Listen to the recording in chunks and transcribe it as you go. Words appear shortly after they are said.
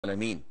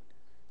العالمين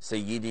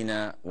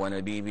سيدنا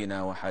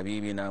ونبينا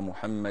وحبيبنا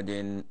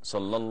محمد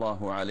صلى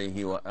الله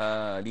عليه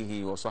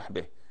وآله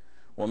وصحبه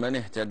ومن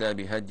اهتدى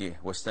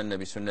بهديه واستنى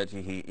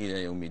بسنته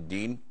إلى يوم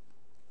الدين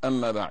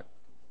أما بعد.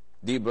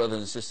 Dear brothers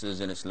and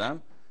sisters in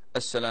Islam,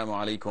 Assalamu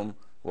alaikum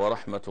wa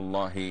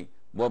rahmatullahi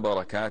wa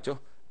barakatuh,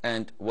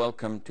 and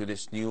welcome to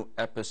this new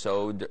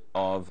episode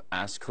of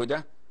Ask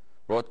Huda,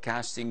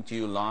 broadcasting to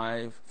you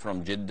live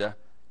from Jeddah,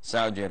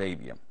 Saudi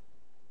Arabia.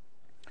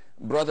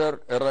 Brother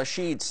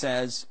Rashid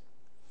says,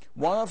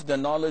 one of the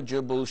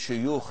knowledgeable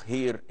shuyukh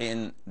here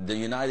in the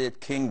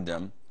United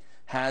Kingdom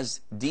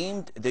has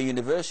deemed the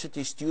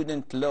university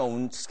student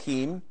loan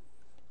scheme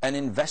an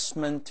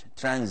investment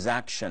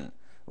transaction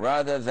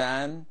rather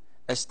than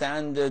a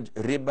standard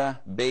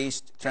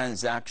riba-based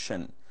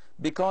transaction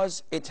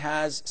because it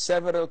has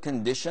several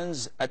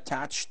conditions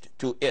attached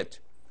to it,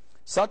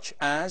 such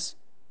as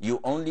you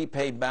only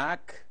pay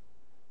back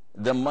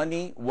the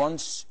money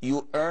once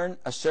you earn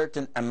a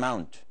certain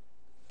amount,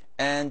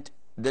 and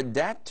the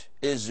debt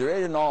is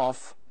written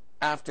off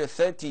after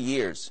 30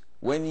 years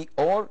when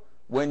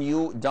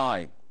you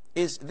die.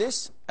 Is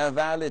this a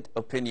valid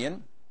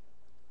opinion?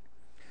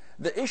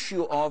 The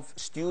issue of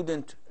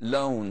student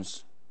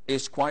loans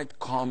is quite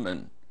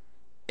common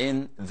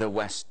in the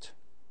West,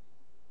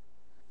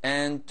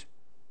 and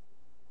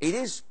it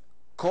is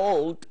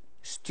called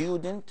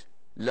student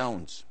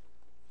loans.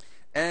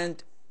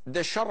 And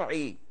the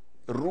Shar'i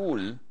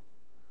rule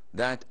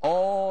that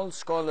all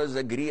scholars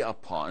agree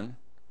upon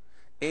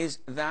is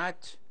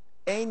that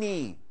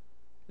any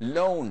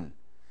loan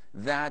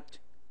that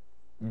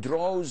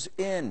draws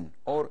in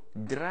or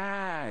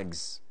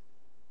drags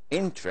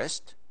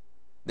interest,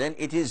 then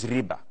it is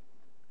riba.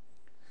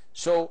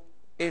 So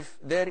if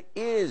there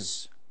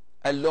is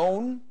a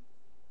loan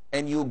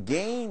and you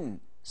gain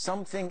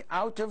something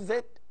out of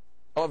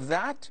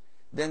that,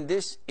 then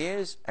this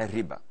is a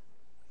riba.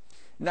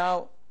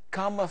 Now,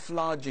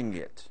 camouflaging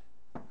it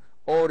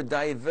or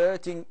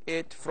diverting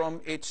it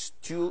from its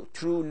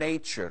true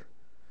nature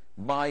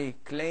by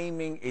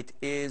claiming it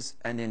is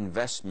an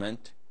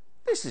investment,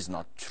 this is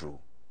not true.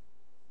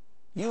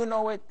 You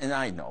know it and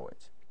I know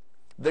it.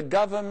 The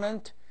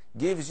government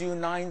gives you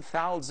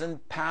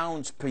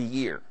 £9,000 per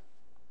year,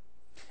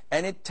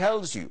 and it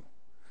tells you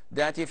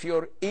that if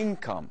your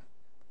income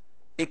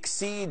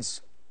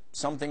exceeds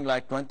something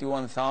like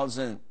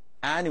 21,000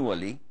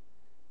 annually,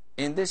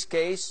 in this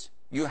case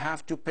you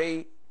have to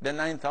pay the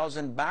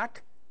 9,000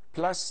 back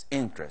plus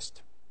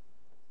interest.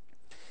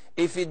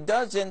 If it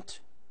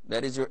doesn't,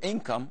 that is your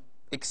income,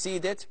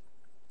 exceed it,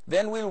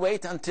 then we'll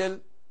wait until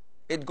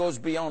it goes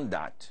beyond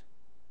that.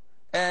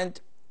 And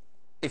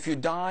if you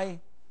die,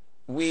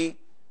 we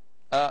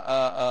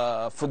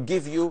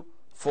forgive you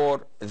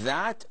for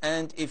that.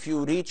 And if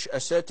you reach a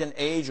certain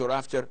age or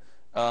after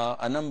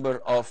a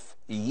number of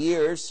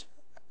years,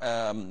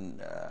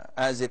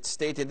 as it's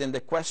stated in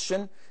the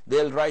question,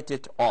 they'll write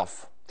it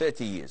off,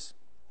 30 years.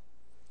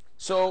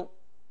 So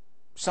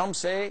some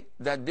say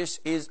that this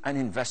is an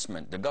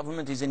investment. The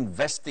government is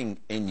investing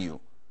in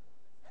you.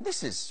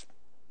 This is,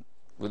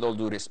 with all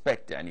due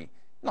respect,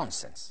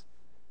 nonsense.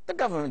 The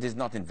government is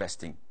not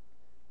investing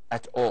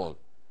at all.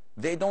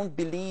 They don't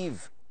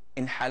believe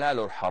in halal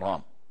or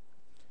haram.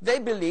 They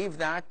believe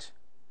that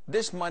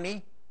this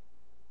money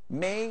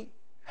may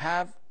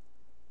have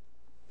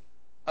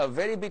a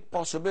very big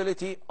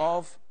possibility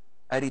of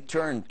a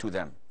return to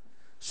them.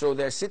 So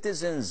their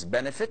citizens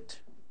benefit,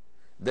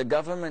 the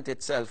government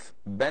itself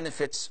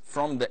benefits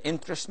from the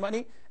interest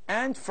money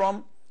and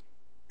from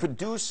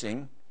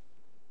producing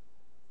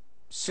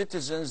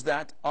citizens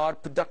that are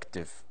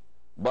productive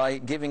by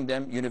giving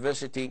them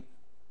university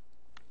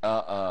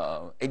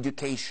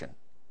education.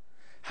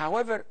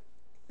 However,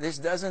 this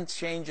doesn't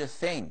change a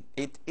thing.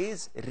 It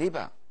is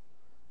riba.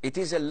 It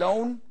is a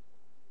loan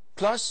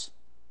plus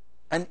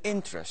an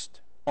interest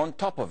on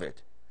top of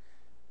it,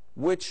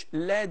 which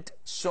led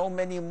so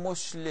many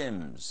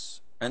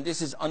Muslims, and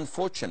this is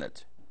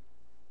unfortunate,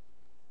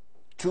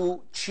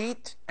 to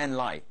cheat and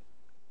lie.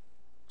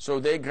 So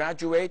they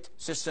graduate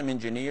system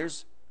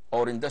engineers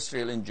or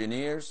industrial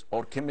engineers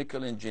or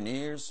chemical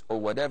engineers or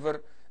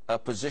whatever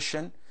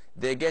position.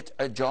 They get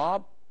a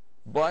job,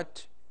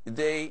 but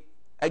they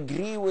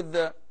agree with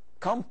the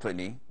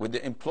company, with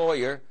the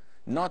employer,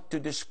 not to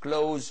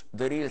disclose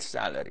the real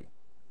salary.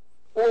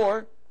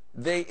 Or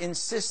they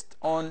insist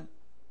on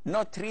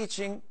not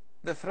reaching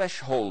the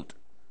threshold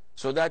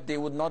so that they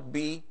would not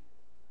be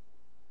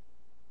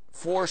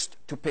forced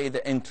to pay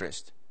the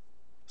interest.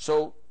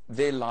 So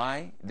they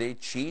lie, they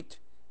cheat,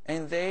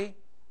 and they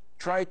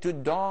try to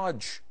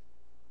dodge.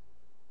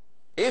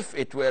 If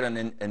it were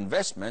an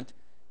investment,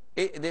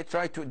 they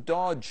try to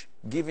dodge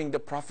giving the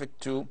profit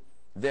to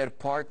their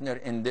partner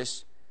in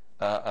this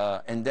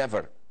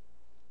endeavor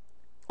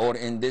or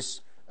in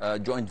this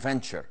joint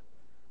venture.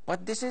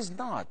 But this is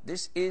not.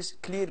 This is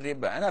clear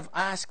riba. And I've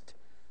asked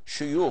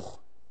shuyukh,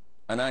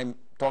 and I'm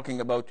talking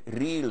about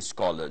real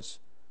scholars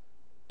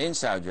in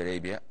Saudi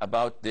Arabia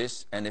about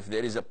this, and if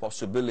there is a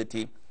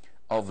possibility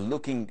of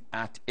looking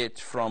at it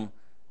from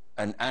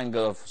an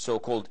angle of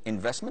so-called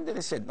investment,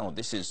 they said, no,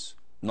 this is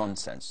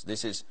nonsense.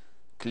 This is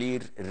clear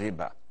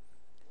riba.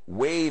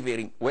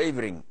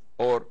 Wavering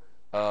or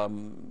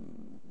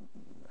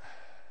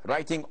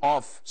writing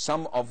off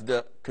some of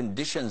the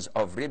conditions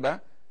of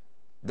riba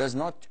does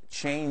not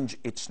change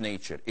its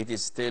nature. It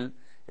is still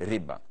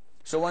riba.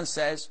 So one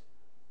says,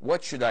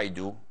 what should I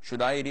do?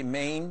 Should I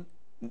remain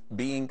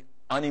being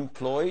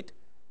unemployed?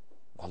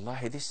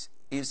 Wallahi, this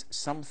is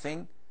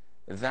something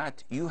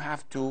that you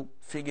have to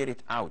figure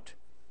it out.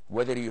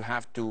 Whether you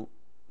have to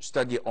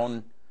study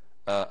on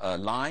a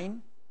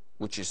line,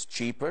 which is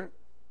cheaper,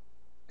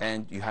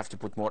 and you have to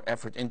put more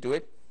effort into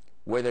it.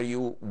 Whether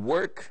you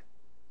work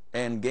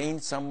and gain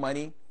some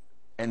money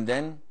and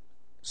then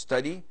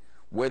study.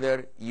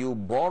 Whether you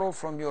borrow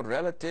from your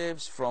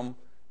relatives, from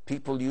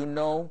people you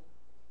know,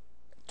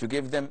 to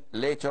give them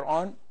later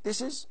on. This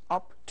is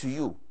up to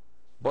you.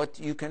 But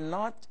you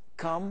cannot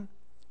come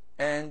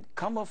and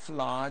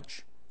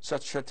camouflage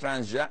such a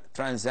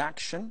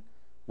transaction,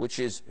 which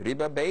is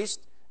riba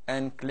based,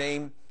 and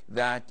claim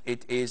that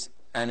it is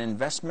an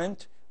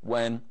investment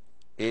when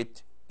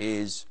it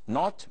is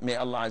not. May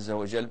Allah Azza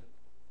wa Jal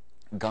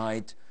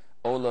guide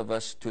all of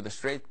us to the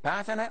straight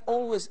path. And I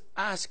always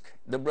ask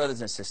the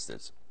brothers and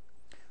sisters,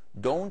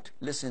 don't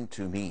listen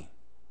to me.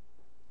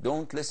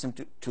 Don't listen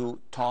to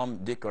Tom,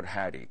 Dick, or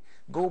Harry.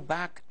 Go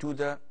back to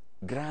the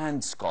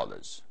grand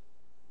scholars.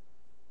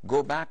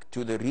 Go back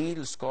to the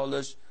real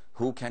scholars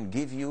who can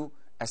give you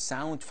a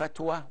sound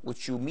fatwa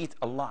which you meet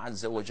Allah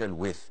Azza wa Jal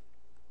with.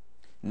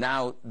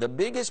 Now, the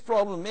biggest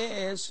problem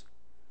is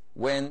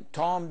when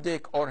Tom,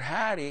 Dick, or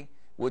Harry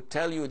would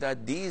tell you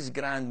that these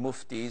grand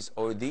muftis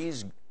or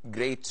these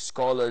great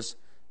scholars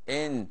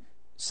in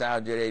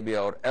Saudi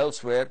Arabia or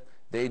elsewhere,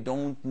 they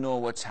don't know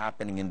what's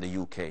happening in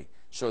the UK.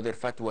 So their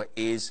fatwa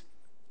is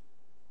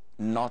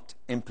not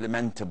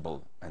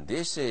implementable. And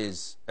this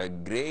is a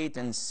great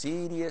and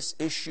serious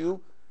issue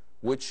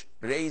which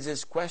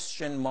raises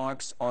question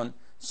marks on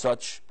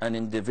such an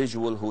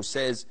individual who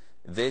says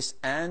this,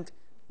 and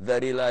the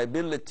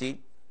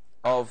reliability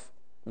of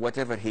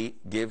whatever he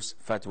gives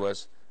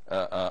fatwas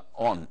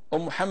on.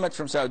 Muhammad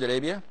from Saudi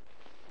Arabia.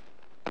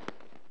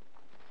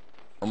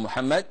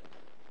 Muhammad.